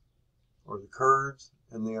Persians, or the Kurds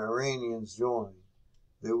and the Iranians join.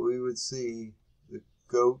 That we would see the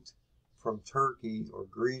goat from Turkey or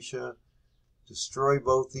Grecia destroy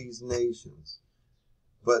both these nations.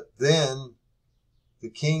 But then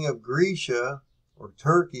the king of Grecia or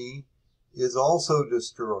Turkey is also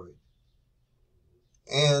destroyed.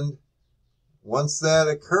 And once that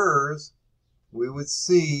occurs, we would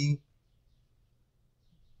see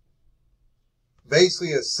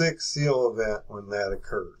basically a 6th seal event when that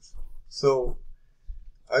occurs. So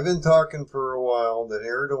I've been talking for a while that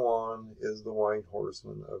Erdogan is the white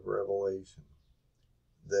horseman of Revelation.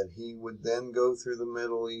 That he would then go through the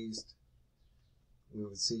Middle East. We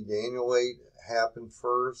would see Daniel 8 happen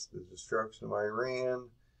first, the destruction of Iran.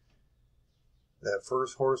 That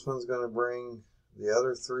first horseman is going to bring the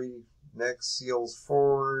other 3 next seals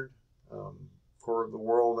forward. For the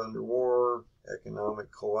world under war,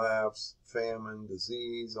 economic collapse, famine,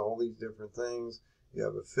 disease, all these different things. You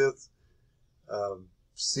have a 5th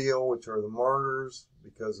seal, which are the martyrs,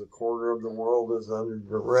 because a quarter of the world is under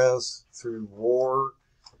duress through war.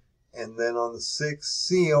 And then on the 6th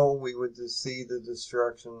seal, we would just see the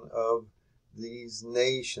destruction of these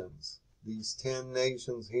nations, these 10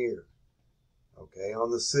 nations here. Okay,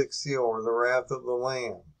 on the 6th seal, or the wrath of the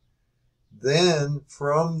Lamb. Then,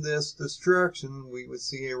 from this destruction, we would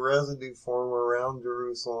see a residue form around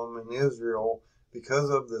Jerusalem and Israel because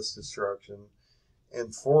of this destruction.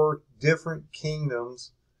 And 4 different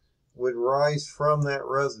kingdoms would rise from that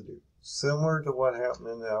residue, similar to what happened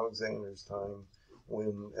in Alexander's time.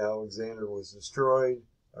 When Alexander was destroyed,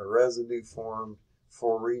 a residue formed,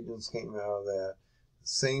 4 regions came out of that.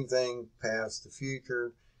 Same thing, past to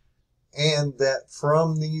future. And that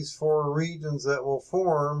from these 4 regions that will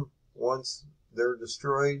form, once they're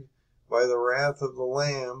destroyed by the wrath of the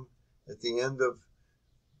Lamb at the end of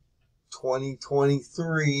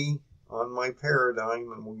 2023 on my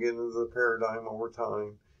paradigm, and we'll get into the paradigm over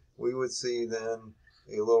time, we would see then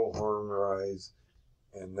a little horn rise,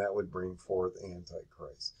 and that would bring forth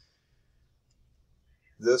Antichrist.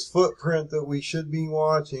 This footprint that we should be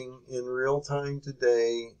watching in real time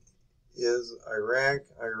today is Iraq,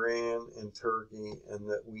 Iran, and Turkey, and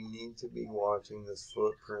that we need to be watching this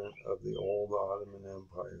footprint of the old Ottoman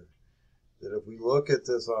Empire. That if we look at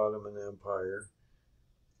this Ottoman Empire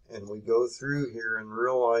and we go through here and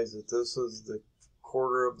realize that this is the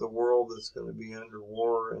quarter of the world that's going to be under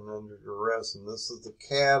war and under duress, and this is the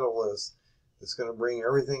catalyst that's going to bring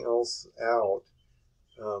everything else out,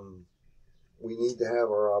 we need to have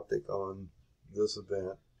our optic on this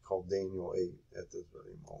event called Daniel 8 at this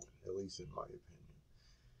very moment, at least in my opinion.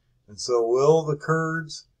 And so will the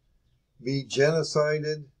Kurds be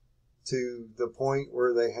genocided to the point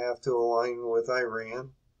where they have to align with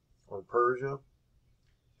Iran or Persia?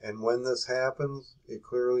 And when this happens, it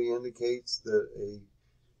clearly indicates that a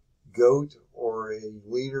goat or a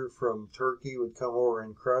leader from Turkey would come over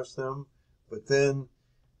and crush them, but then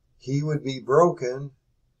he would be broken,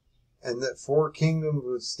 and that 4 kingdoms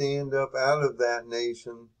would stand up out of that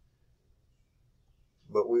nation,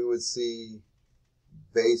 but we would see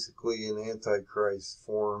basically an antichrist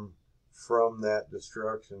form from that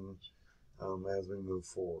destruction as we move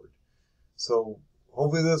forward. So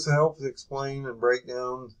hopefully this helps explain and break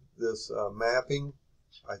down this mapping.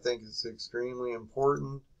 I think it's extremely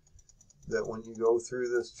important that when you go through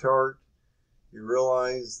this chart, you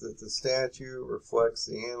realize that the statue reflects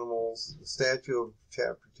the animals. The statue of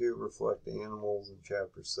chapter 2 reflects the animals in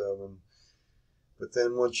chapter 7. But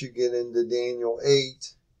then once you get into Daniel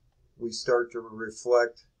 8, we start to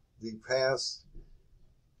reflect the past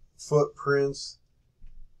footprints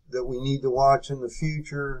that we need to watch in the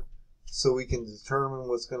future so we can determine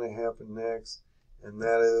what's going to happen next. And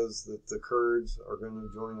that is that the Kurds are going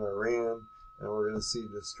to join Iran, and we're going to see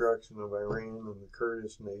destruction of Iran and the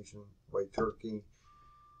Kurdish nation by Turkey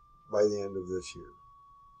by the end of this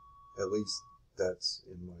year. At least that's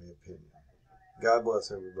in my opinion. God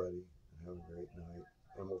bless everybody, and have a great night.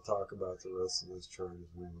 And we'll talk about the rest of this chart as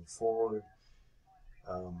we move forward.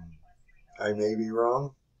 I may be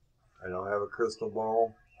wrong. I don't have a crystal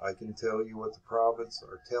ball. I can tell you what the prophets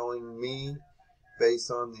are telling me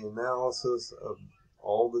based on the analysis of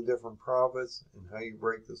all the different prophets and how you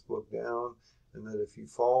break this book down, and that if you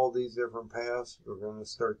follow these different paths, you're going to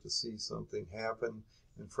start to see something happen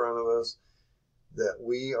in front of us, that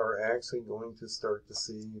we are actually going to start to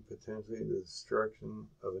see potentially the destruction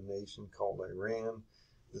of a nation called Iran.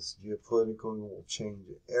 This geopolitically will change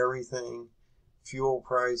everything. Fuel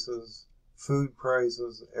prices, food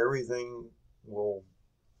prices, everything will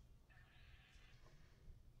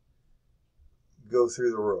go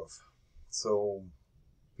through the roof. So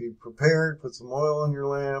be prepared, put some oil in your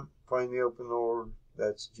lamp, find the open door.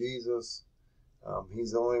 That's Jesus.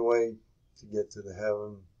 He's the only way to get to the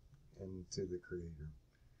heaven and to the Creator.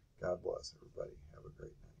 God bless everybody. Have a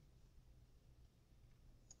great night.